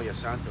against Talia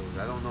Santos.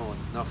 I don't know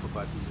enough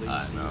about these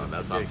ladies. I know.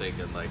 That's what I'm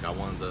thinking. Like, I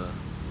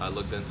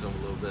looked into him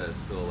a little bit. It's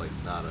still like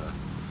not a.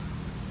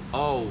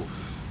 Oh,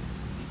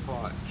 he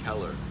fought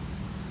Keller.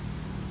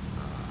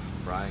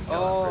 Brian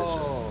Keller,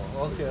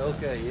 I'm pretty sure.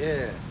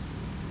 Okay,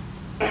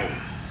 yeah.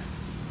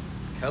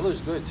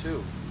 Keller's good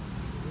too.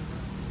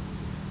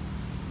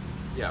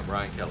 Yeah,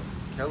 Brian Keller.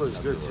 Keller's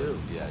That's good who it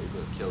was. too. Yeah, he's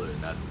a killer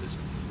in that division.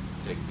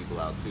 He's taking people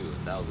out too,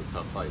 and that was a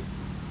tough fight.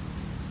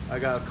 I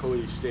got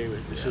Cody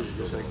Stamen decision I'm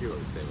still just like going you.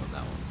 Cody Stamen on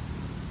that one.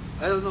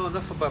 I don't know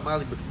enough about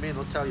Mali, but man,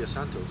 Natalia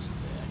Santos.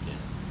 Yeah, I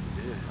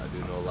can't. Yeah. I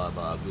do know a lot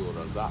about Abdul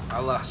Razak.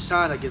 Al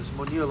Hassan against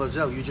Munir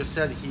Lazel. You just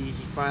said he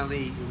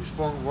finally was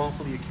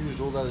wrongfully accused.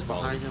 All that is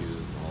behind him.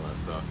 Accused, all that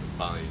stuff. And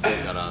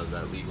finally got out of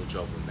that legal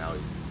trouble, and now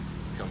he's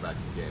come back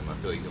in the game. I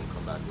feel like he's gonna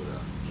come back with a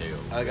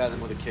KO. I got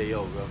him with a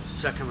KO, bro.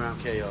 Second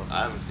round KO.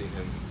 I haven't seen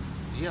him.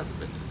 He hasn't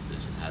been in a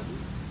decision, has he?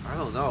 I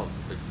don't know.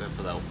 Except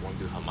for that one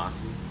dude,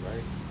 Hamasi,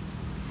 right?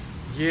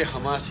 Yeah,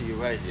 Hamasi, you're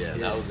right. Yeah,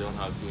 that was the only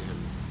time I've seen him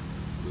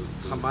lose.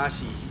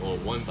 Hamasi. Or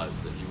won by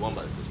decision. He won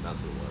by decision. That's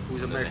what it was.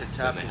 Who's And American then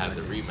champion, they had I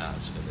the think.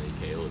 rematch, and then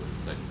he KO'd him in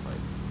the second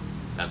fight.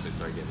 That's when he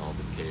started getting all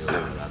this KOs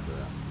right after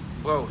that.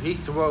 Bro, he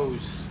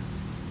throws.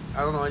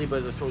 I don't know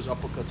anybody that throws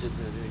uppercuts in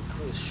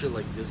shit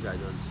like this guy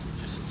does.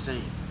 It's just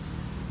insane.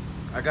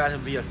 I got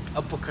him via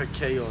uppercut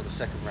KO in the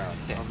second round.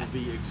 I'm gonna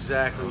be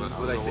exactly I don't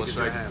what I know think what is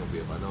gonna strike it's happen. gonna be.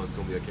 If I know it's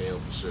gonna be a KO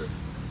for sure.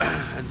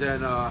 And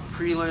then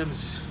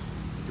prelims.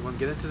 You want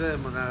to get into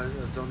them? Or not? I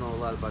don't know a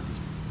lot about these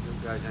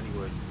guys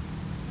anyway.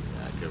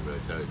 Yeah, I can't really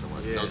tell you too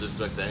much. Yeah. No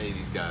disrespect to any of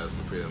these guys in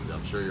the prelims.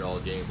 I'm sure you're all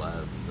game, but I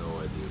have no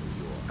idea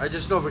who you are. I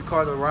just know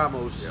Ricardo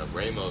Ramos. Yeah,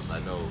 Ramos, I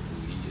know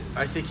who he is.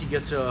 I think he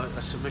gets a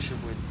submission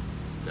win.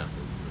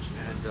 Definitely submission.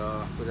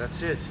 And but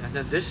that's it. And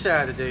then this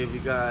Saturday we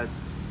got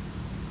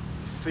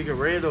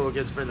Figueiredo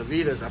against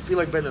Benavidez. I feel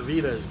like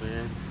Benavidez,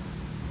 man.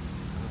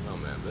 I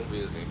don't know, man.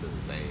 Benavidez ain't been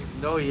the same.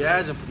 No, he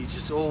hasn't, but he's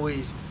just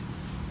always.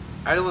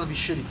 I don't want to be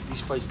shitty, but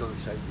these fights don't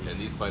excite me. And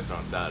these fights are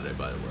on Saturday,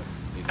 by the way.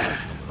 These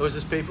fights coming Oh, is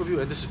this pay-per-view?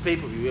 And this is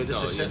pay-per-view. Yeah,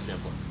 this no, is ESPN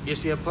Plus.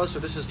 ESPN Plus. So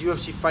this is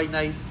UFC Fight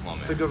Night. Come on,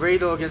 man.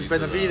 Figueiredo against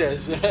These are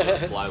Benavidez. these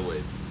are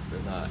flyweights.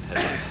 They're not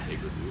headline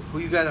pay-per-view. Who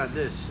you got on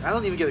this? I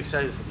don't even get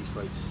excited for these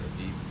fights.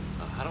 They're deep.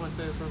 How do I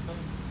say it first time?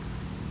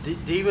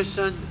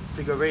 Davison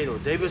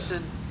Figueiredo.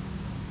 Davison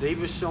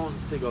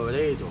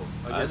Figueiredo.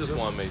 I just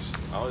want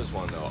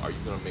to know, are you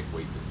going to make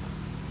weight this time?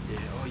 Yeah.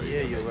 Oh Are you yeah,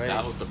 gonna you're make- right.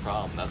 That was the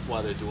problem. That's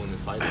why they're doing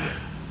this fight again.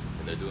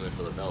 And they're doing it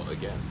for the belt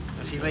again.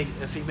 If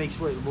he makes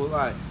weight, well, all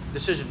right.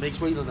 Decision: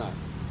 makes weight or not?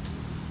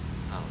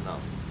 I don't know.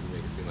 You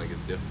make it seem like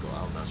it's difficult.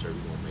 I'm not sure if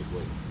he's going to make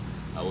weight.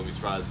 I wouldn't be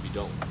surprised if he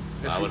don't.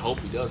 I would hope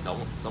he does.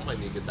 Somebody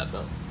need to get that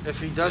belt. If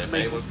he does If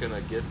make, anyone's going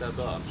to get that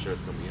belt, I'm sure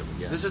it's going to be him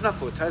again. this is not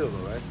for a title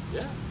though, right?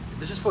 Yeah.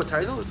 This is for a It's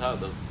title. for a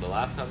title. The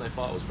last time they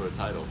fought was for a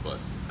title, but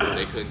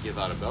they couldn't give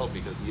out a belt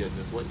because he had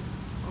missed weight.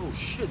 Oh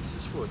shit! This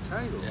is for a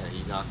title. Yeah,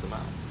 he knocked him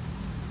out.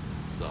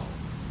 So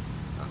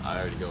I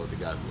already go with the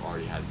guy who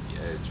already has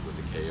the edge with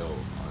the KO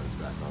on his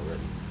back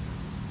already.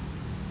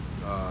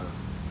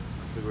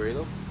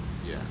 Figueiredo.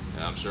 Yeah,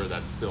 and I'm sure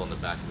that's still in the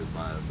back of his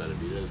mind.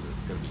 Benavidez,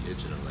 it's gonna be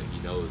itching him. Like he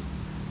knows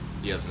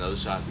he has another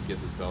shot to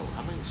get this belt.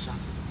 How many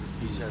shots has this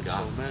He's dude had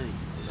got? so many.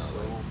 You know, So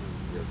like, many.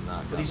 he has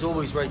not. But got he's enough.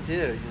 always right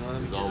there. You know what I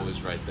mean? He's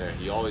always right there.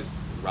 He always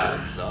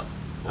rises up.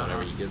 But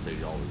whenever Uh-huh. he gets there,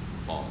 he always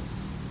falls.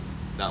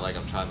 Not like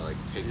I'm trying to like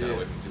take that Yeah.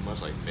 away from too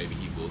much. Like maybe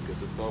he will get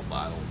this belt, but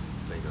I don't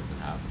think that's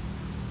gonna happen.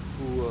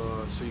 Who?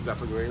 So you got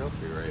Figueiredo?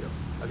 Figueiredo,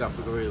 I got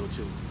Figueiredo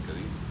too. because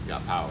he's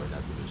got power in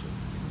that division.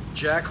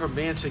 Jack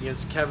Hermanson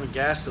against Kevin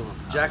Gastelum.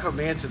 Jack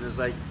Hermanson is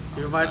like, he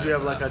I'm reminds me excited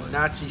of for like that a fight.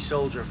 Nazi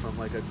soldier from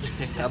like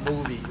a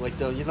movie, like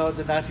the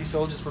Nazi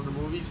soldiers from the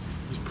movies.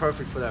 He's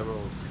perfect for that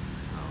role.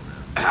 Oh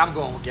man. I'm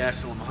going with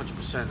Gastelum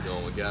 100%.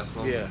 Going with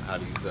Gastelum? Yeah. How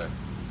do you say?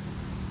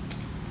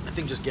 I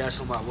think just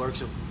Gastelum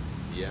outworks him.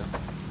 Yeah.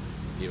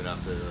 Even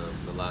after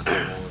the last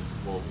one was,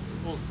 well,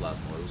 what was the last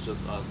one? It was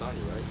just Sanya,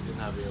 right? He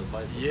didn't have any other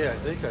fights. Yeah,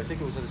 I think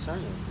it was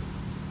Adesanya.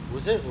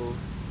 Was it? Well,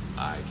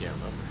 I can't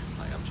remember.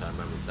 Like I'm trying to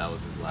remember if that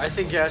was his last. I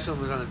think one. Gastelum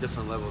was on a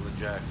different level than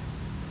Jack.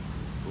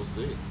 We'll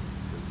see.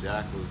 Because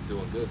Jack was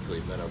doing good till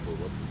he met up with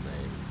what's his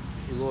name,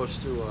 He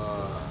lost to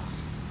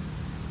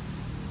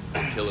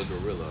Killer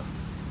Gorilla.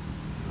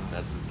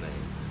 That's his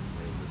name. His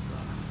name is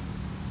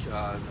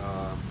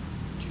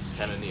Jesus.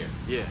 Cannonier.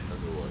 Yeah,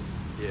 That's what it was.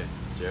 yeah.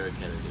 Jared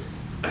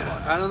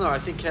Cannonier. I don't know. I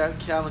think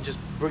Callan just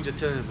brings it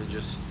to him and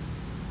just.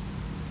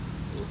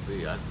 We'll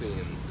see. I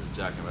seen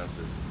Jack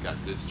Hermanson's got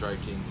good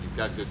striking. He's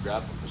got good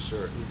grappling for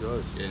sure. He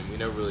does. And we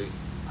never really.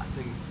 I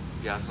think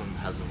Gastelum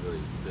hasn't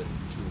really been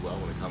too well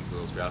when it comes to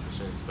those grappling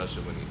strengths,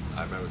 especially when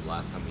I remember the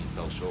last time he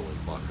fell short when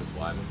he fought Chris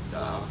Weidman,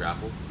 got out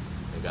grappled,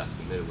 and got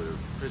submitted with a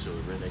pretty sure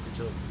with rear naked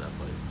choke in that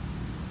fight.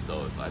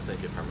 So I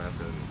think if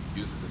Hermanson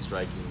uses his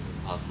striking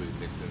and possibly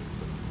mix in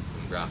some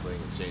grappling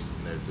and changes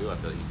in there too, I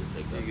feel like he could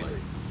take that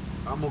fight.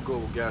 I'm gonna go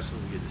with Gastelum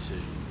to get a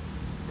decision.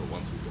 For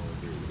once we go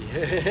agree.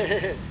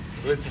 Yeah.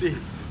 Let's see.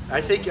 I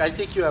think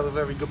you have a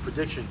very good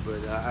prediction,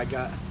 but I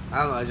don't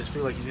know. I just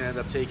feel like he's gonna end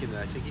up taking it.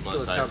 I think he's still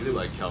a Much I top do dude.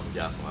 like Kelvin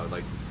Gastelum. I would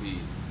like to see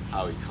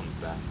how he comes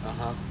back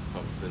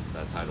from since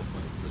that title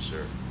fight for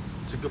sure.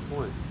 It's a good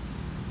point.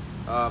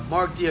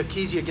 Mark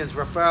Diakiese against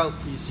Rafael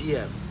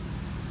Fiziev.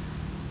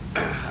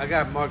 I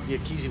got Mark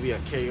Diakiese via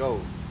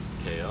KO.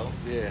 KO.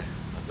 Yeah.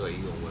 I feel like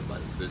he's gonna win by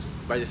decision.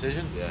 By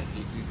decision? Yeah,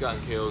 he's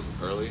gotten KOs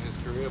early in his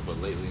career,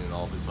 but lately in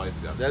all of his fights,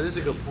 that is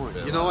a good point.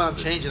 You know what? I'm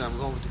changing. I'm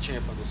going with the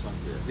champ on this one.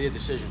 Yeah. Via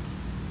decision.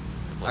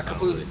 Plus, I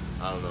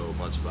don't know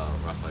much about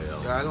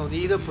Rafael. I don't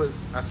either, but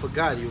I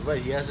forgot. You're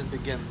right. He hasn't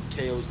been getting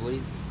KOs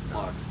late.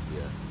 Mark.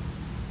 Yeah.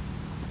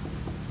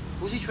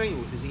 Who's he training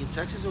with? Is he in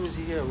Texas or is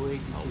he here with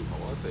ATT? I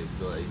want to say he's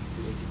still at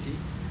ATT.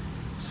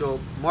 So,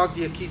 Mark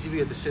Diakisi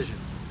via decision.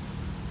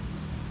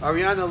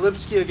 Ariana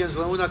Lipski against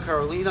Leona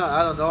Carolina.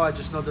 I don't know. I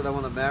just know that I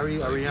want to marry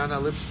Ariana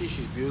Lipski.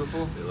 She's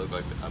beautiful. They look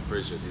like, I'm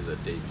pretty sure these are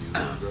debut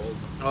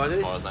girls. Are they?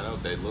 As far as I know,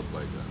 they look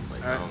like them.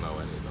 Like, I don't know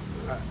any of them.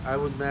 Really. I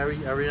would marry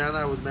Ariana.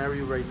 I would marry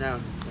you right now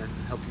and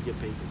help you get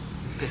papers.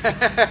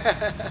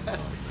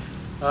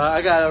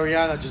 I got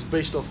Ariana just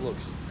based off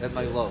looks and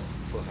my love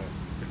for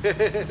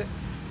her.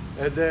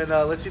 And then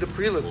let's see the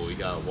prelims. Well, we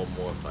got one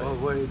more fight. Oh,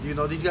 wait, do you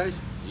know these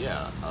guys?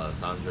 Yeah,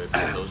 Sandre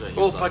Pantoja.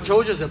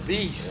 Pantoja's a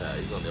beast. Yeah,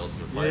 he's on the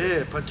Ultimate Fighter.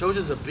 Yeah,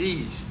 Pantoja's a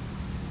beast.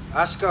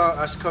 Askar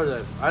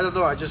Askarev. I don't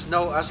know. I just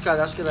know Askar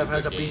Askarev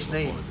has a beast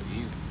name.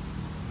 He's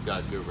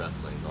got good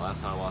wrestling. The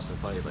last time I watched him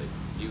fight, like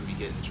he would be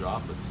getting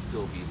dropped, but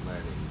still be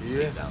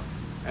learning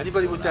takedowns.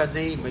 Anybody with that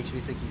name makes me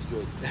think he's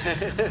good.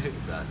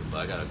 Exactly, but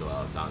I gotta go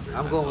Alexander.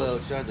 I'm going with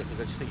Alexander because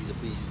I just think he's a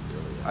beast.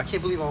 Really, yeah. I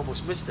can't believe I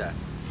almost missed that.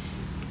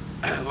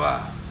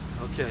 Wow.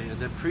 Okay, and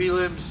then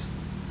prelims.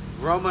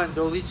 Roman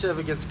Dolitsev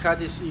against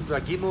Kadis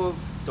Ibrahimov.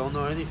 Don't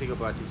know anything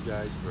about these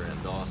guys.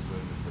 Grant Dawson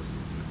versus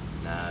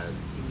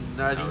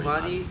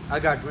Narimani. I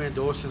got Grant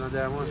Dawson on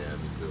that one. Yeah,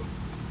 me too.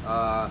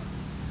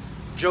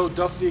 Joe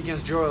Duffy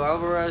against Joel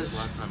Alvarez.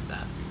 Last time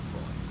that dude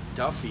fought.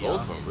 Duffy.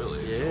 Both of them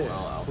really.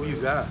 Yeah. Who you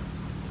got? Yeah.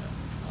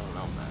 I don't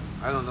know, man.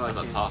 I don't know.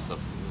 That's a toss up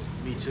for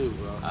me. Me too,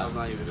 bro. I'm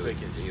not even really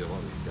picking. Either one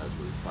of these guys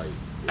really fight.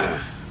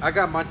 Yeah. I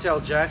got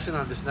Montel Jackson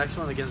on this next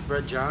one against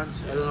Brett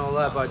Johns. I don't know a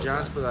lot about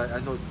Johns, but I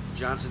know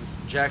Jackson,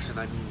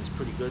 is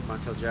pretty good.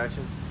 Montel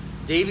Jackson.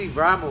 Davey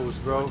Ramos,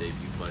 bro.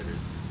 Debut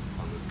fighters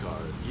on this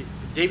card.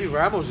 Davey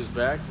Ramos is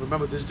back.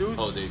 Remember this dude?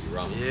 Oh, Davey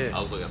Ramos. Yeah.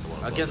 I was looking at the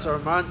one against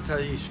Armand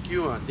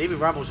Tahiskuan. Davey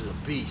Ramos is a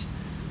beast.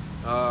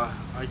 I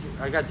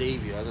got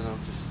Davey. I don't know,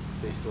 just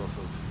based off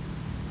of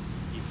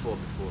he fought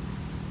before.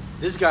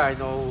 This guy, I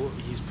know,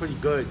 he's pretty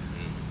good.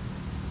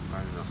 I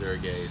don't know.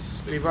 Sergey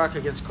Spivak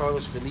against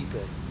Carlos Felipe.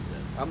 Yeah.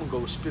 I'm gonna go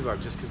with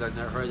Spivak just because I've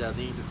never heard that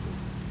name before.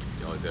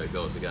 You always gotta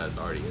go with the guy that's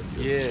already in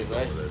UFC. Yeah,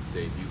 right. With a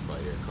debut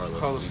fighter,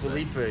 Carlos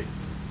Felipe.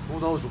 Who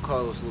knows what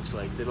Carlos looks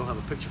like? They don't have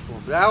a picture for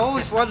him. But I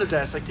always wondered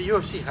that. It's like the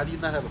UFC. How do you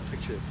not have a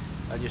picture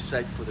on your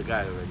site for the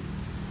guy already?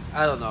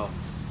 I don't know.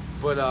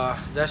 But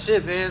that's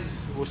it, man.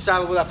 We're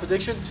solid with our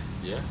predictions.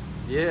 Yeah.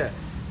 Yeah.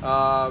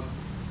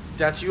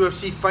 That's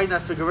UFC Fight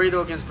Night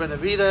Figueiredo against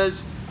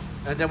Benavidez.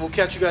 And then we'll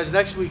catch you guys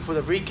next week for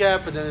the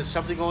recap. And then is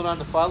something going on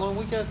the following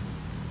weekend?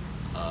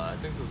 I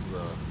think this is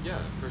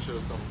pretty sure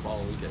it's some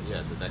following weekend.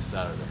 Yeah, the next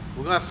Saturday.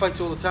 We're going to have fights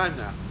all the time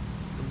now.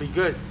 It'll be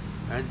good.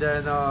 And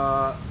then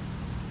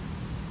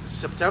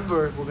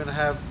September, we're going to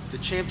have the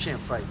champ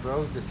fight,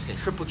 bro. The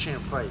triple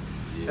champ fight.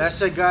 Yeah.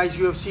 That's it, guys.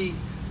 UFC.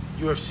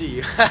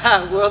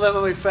 World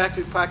MMA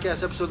Factory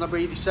Podcast, episode number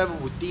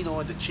 87 with Dino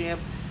and the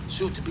champ.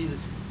 Soon to be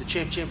the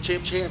champ.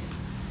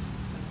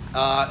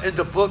 In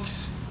the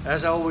books,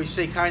 as I always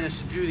say,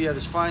 kindness is beauty at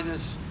its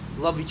finest.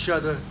 Love each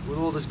other with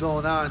all this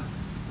going on.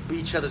 Be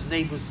each other's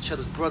neighbors, each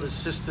other's brothers,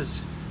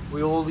 sisters.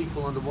 We're all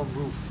equal under one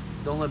roof.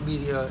 Don't let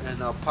media and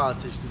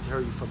politics deter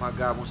you from how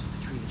God wants us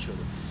to treat each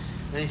other.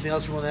 Anything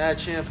else you want to add,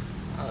 champ?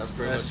 That's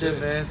pretty much it,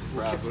 man.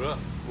 Wrap it up.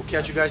 We'll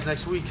catch you guys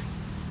next week.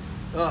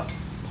 That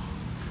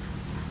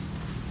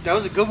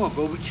was a good one,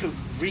 bro. We can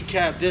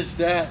recap this,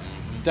 that.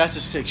 That's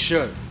a sick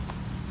shirt.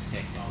 Oh,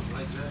 you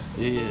like that?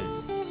 Yeah.